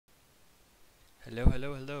Hello,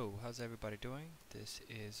 hello, hello. How's everybody doing? This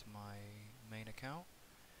is my main account,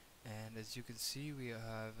 and as you can see, we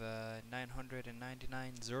have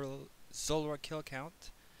 999 Zulrah kill count.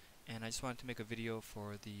 And I just wanted to make a video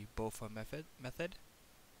for the BOFA method.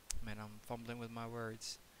 Man, I'm fumbling with my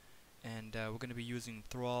words. And we're gonna be using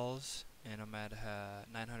thralls, and I'm at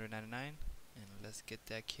 999. And let's get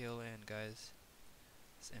that kill in, guys.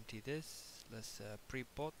 Let's empty this. Let's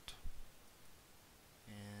pre-pot,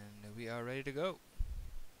 and we are ready to go.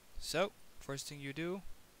 So, first thing you do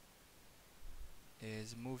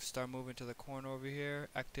is start moving to the corner over here,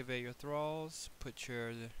 activate your thralls, put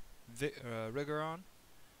your rigger on,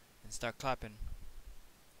 and start clapping.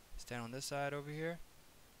 Stand on this side over here.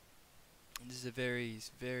 And this is a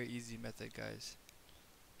very easy method, guys.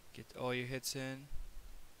 Get all your hits in,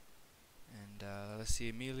 and let's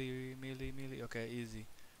see, melee. Okay, easy.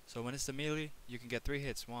 So when it's the melee, you can get 3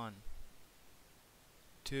 hits. 1,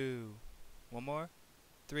 2, one more,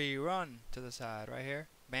 3. Run to the side right here.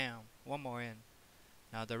 Bam. One more in.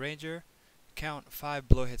 Now the ranger, count 5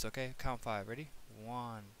 blow hits, okay? Count 5. Ready?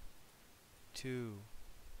 1, 2,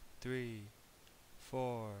 3,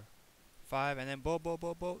 4, 5, and then bow.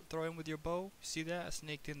 Throw in with your bow. See that? I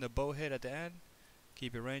sneaked in the bow hit at the end.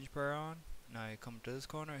 Keep your range prayer on. Now you come to this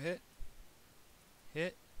corner. Hit.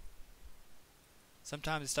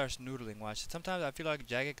 Sometimes it starts noodling. Watch. Sometimes I feel like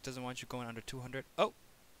Jagex doesn't want you going under 200. Oh!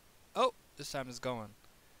 This time it's going.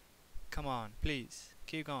 Come on, please.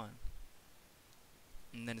 Keep going.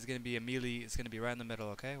 And then it's going to be a melee. It's going to be right in the middle,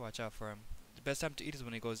 okay? Watch out for him. The best time to eat is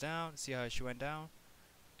when he goes down. See how she went down?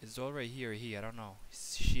 Is Zulrah he or he? I don't know.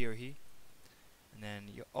 She or he? And then,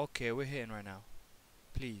 okay, we're hitting right now.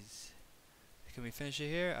 Please. Can we finish it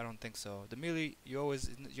here? I don't think so. The melee, you're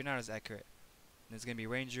not as accurate. And there's going to be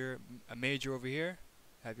ranger, a major over here.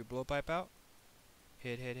 Have your blowpipe out.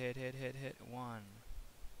 Hit. 1,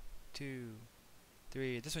 2,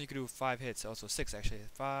 3. This one you could do 5 hits. Also 6 actually.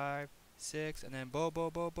 5, 6, and then bow.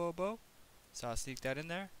 So I'll sneak that in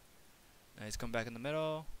there. Now he's come back in the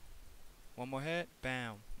middle. One more hit.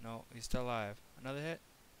 Bam. No, he's still alive. Another hit.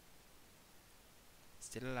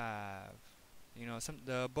 Still alive. You know,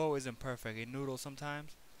 the bow isn't perfect. It noodles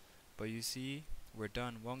sometimes. But you see, we're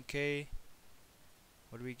done. 1k.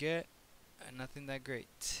 What do we get? Nothing that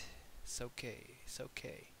great. It's okay.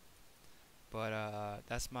 But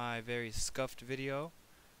that's my very scuffed video.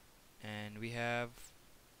 And we have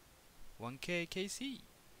 1k KC.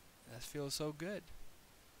 That feels so good.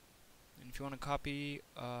 And if you want to copy,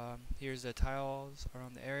 here's the tiles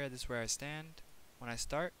around the area. This is where I stand when I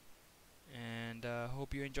start. And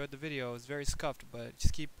hope you enjoyed the video. It's very scuffed, but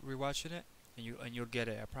just keep rewatching it, and you'll get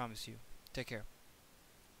it. I promise you. Take care.